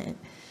moment,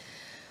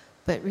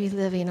 but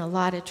reliving a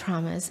lot of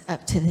traumas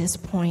up to this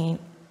point.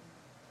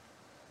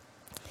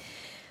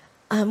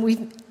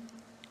 We've,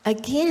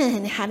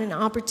 again, had an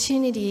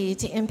opportunity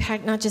to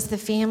impact not just the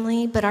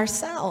family, but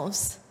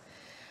ourselves,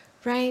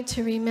 right?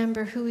 To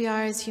remember who we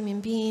are as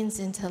human beings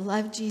and to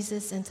love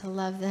Jesus and to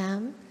love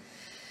them.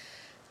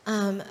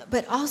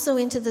 But also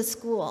into the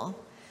school,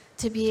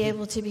 to be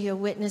able to be a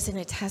witness and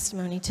a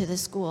testimony to the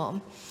school.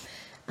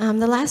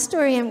 The last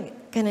story I'm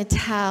going to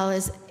tell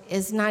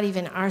is not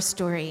even our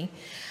story,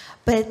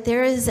 but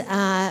there is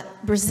a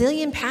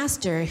Brazilian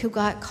pastor who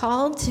got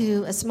called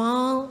to a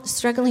small,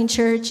 struggling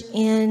church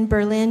in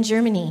Berlin,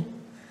 Germany,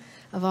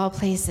 of all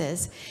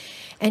places.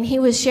 And he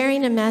was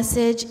sharing a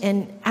message,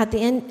 and at the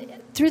end,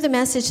 through the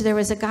message, there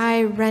was a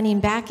guy running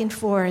back and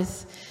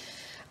forth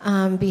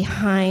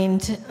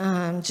behind,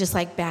 just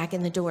like back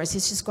in the doors.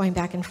 He's just going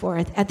back and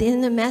forth. At the end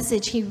of the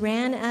message, he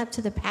ran up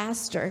to the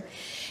pastor,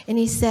 and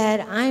he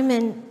said, I'm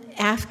an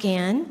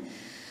Afghan,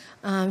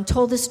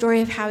 told the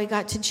story of how he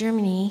got to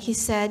Germany. He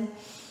said,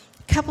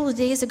 a couple of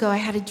days ago, I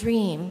had a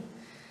dream.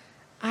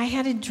 I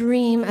had a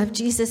dream of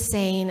Jesus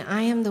saying,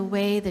 I am the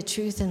way, the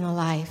truth, and the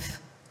life.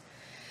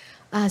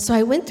 So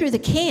I went through the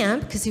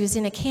camp, because he was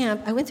in a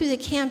camp. I went through the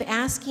camp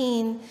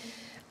asking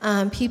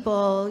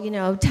people,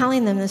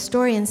 telling them the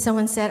story, and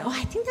someone said, "Oh,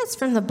 I think that's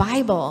from the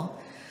Bible."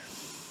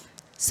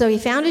 So he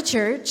found a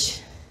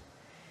church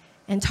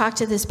and talked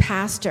to this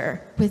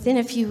pastor. Within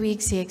a few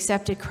weeks, he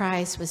accepted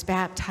Christ, was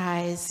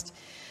baptized,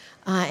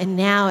 and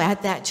now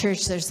at that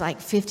church, there's like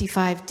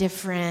 55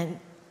 different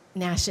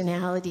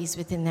nationalities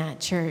within that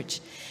church.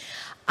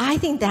 I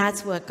think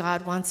that's what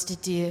God wants to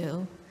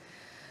do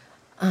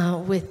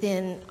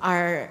within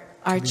our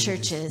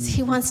churches.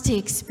 He wants to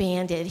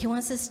expand it. He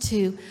wants us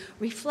to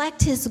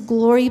reflect his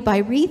glory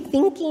by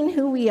rethinking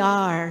who we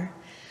are,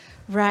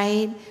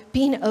 right?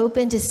 Being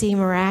open to see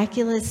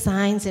miraculous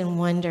signs and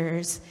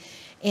wonders.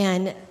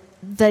 And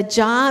the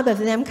job of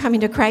them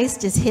coming to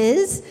Christ is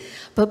his,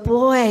 but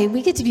boy,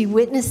 we get to be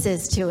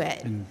witnesses to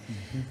it. Mm-hmm.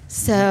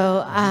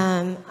 So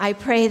I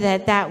pray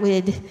that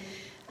would,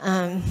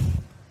 I'm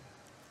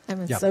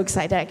so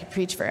excited I could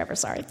preach forever,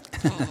 sorry.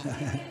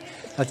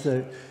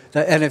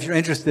 And if you're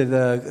interested,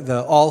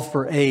 the All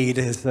for Aid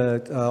is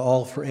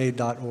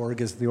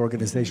allforaid.org is the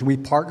organization. We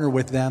partner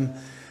with them,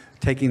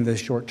 taking the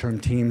short-term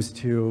teams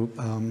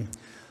to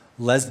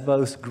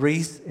Lesbos,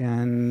 Greece,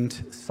 and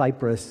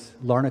Cyprus,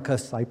 Larnaca,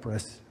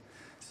 Cyprus.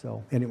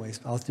 So anyways,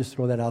 I'll just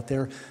throw that out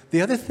there.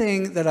 The other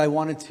thing that I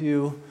wanted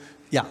to,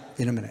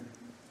 in a minute.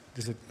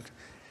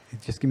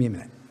 Just give me a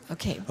minute.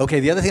 Okay. Okay,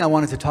 the other thing I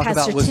wanted to talk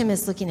about was... Pastor Tim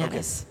is looking at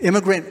us.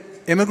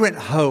 Immigrant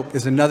hope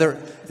is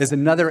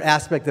another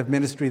aspect of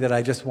ministry that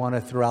I just want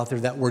to throw out there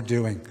that we're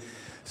doing.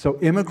 So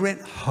immigrant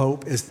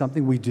hope is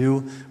something we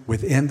do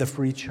within the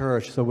Free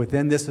Church. So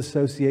within this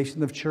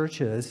association of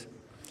churches,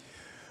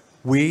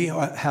 we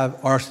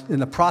are in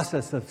the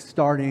process of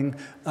starting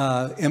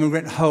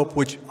Immigrant Hope,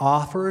 which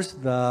offers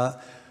the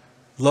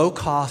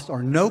low-cost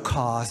or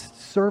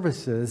no-cost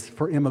services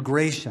for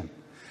immigration.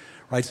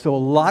 Right? So a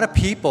lot of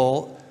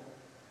people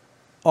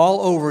all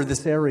over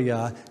this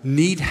area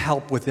need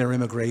help with their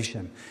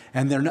immigration,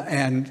 and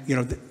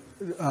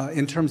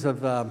in terms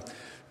of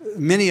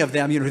many of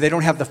them, they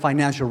don't have the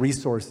financial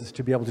resources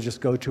to be able to just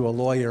go to a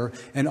lawyer,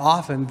 and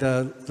often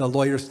the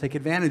lawyers take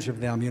advantage of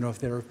them, if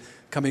they're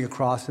coming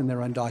across and they're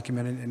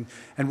undocumented.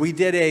 And we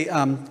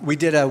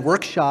did a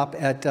workshop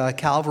at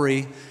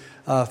Calvary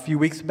a few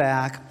weeks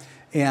back.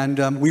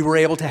 And we were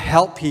able to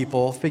help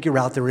people figure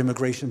out their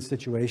immigration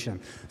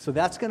situation. So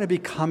that's going to be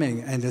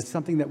coming, and it's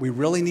something that we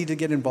really need to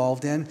get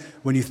involved in.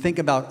 When you think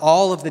about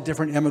all of the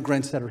different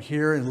immigrants that are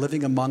here and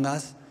living among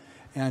us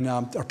and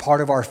are part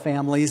of our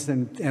families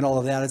and all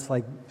of that, it's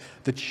like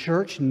the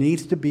church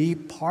needs to be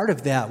part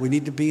of that. We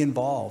need to be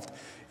involved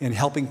in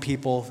helping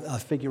people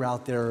figure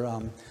out their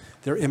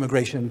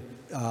immigration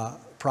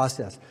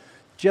process.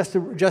 Just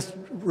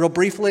real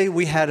briefly,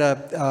 we had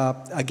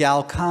a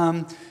gal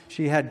come.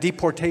 She had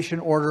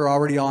deportation order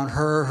already on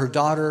her. Her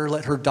daughter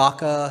let her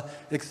DACA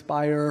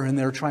expire, and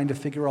they're trying to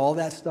figure all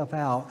that stuff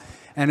out.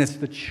 And it's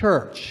the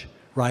church,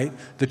 right?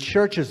 The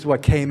church is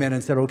what came in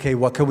and said, okay,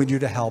 what can we do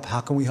to help? How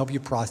can we help you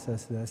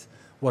process this?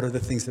 What are the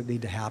things that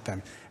need to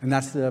happen? And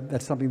that's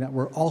something that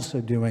we're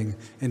also doing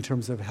in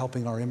terms of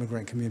helping our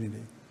immigrant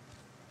community.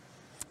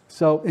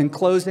 So in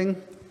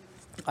closing,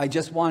 I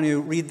just want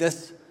to read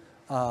this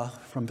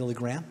from Billy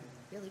Graham.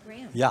 Billy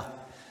Graham. Yeah.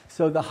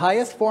 So the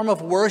highest form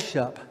of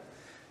worship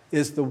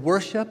is the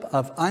worship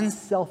of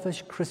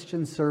unselfish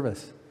Christian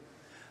service.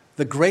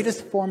 The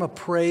greatest form of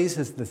praise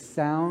is the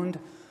sound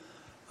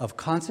of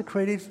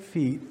consecrated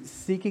feet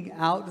seeking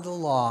out the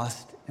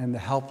lost and the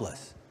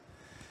helpless.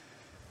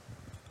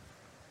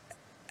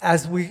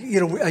 As we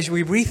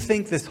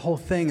rethink this whole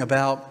thing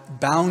about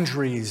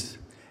boundaries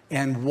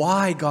and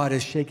why God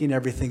is shaking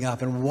everything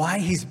up and why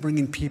he's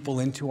bringing people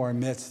into our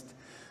midst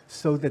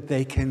so that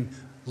they can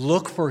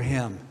look for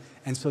him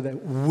and so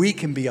that we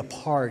can be a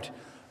part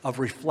of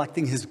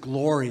reflecting his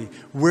glory.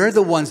 We're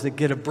the ones that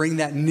get to bring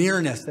that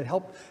nearness, that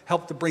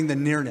help to bring the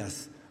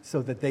nearness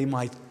so that they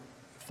might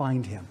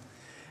find him.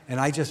 And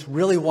I just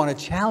really want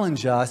to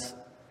challenge us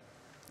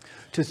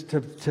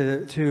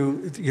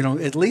to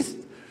at least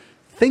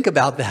think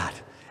about that.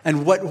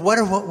 And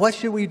what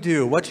should we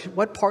do?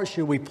 What part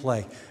should we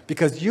play?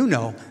 Because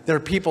there are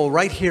people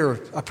right here,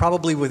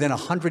 probably within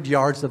 100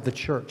 yards of the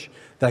church,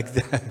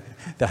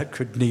 that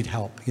could need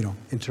help,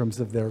 in terms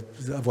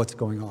of what's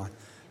going on.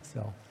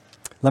 So,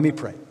 let me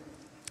pray.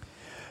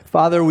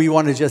 Father, we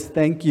want to just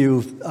thank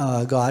you,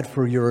 God,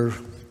 for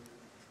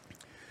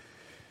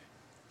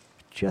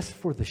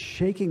for the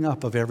shaking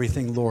up of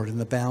everything, Lord, and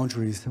the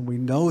boundaries. And we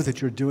know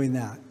that you're doing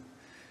that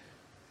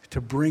to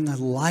bring a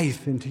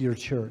life into your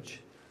church.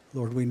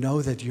 Lord, we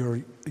know that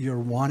you're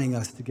wanting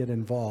us to get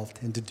involved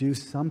and to do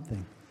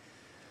something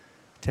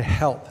to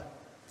help,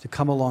 to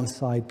come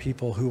alongside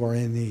people who are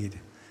in need.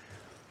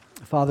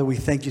 Father, we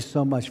thank you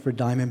so much for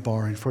Diamond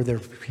Bar and for their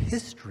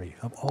history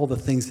of all the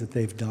things that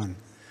they've done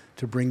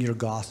to bring your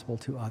gospel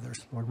to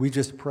others. Lord, we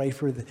just pray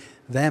for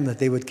them that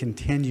they would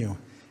continue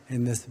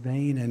in this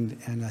vein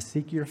and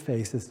seek your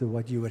face as to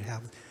what you would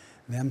have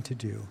them to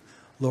do.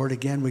 Lord,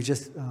 again, we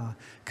just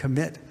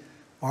commit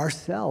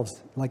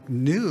ourselves like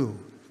new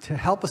to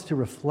help us to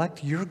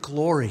reflect your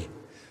glory.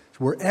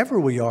 Wherever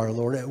we are,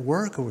 Lord, at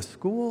work or with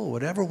school,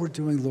 whatever we're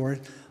doing,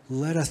 Lord,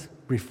 let us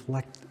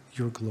reflect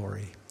your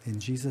glory. In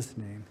Jesus'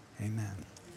 name, amen.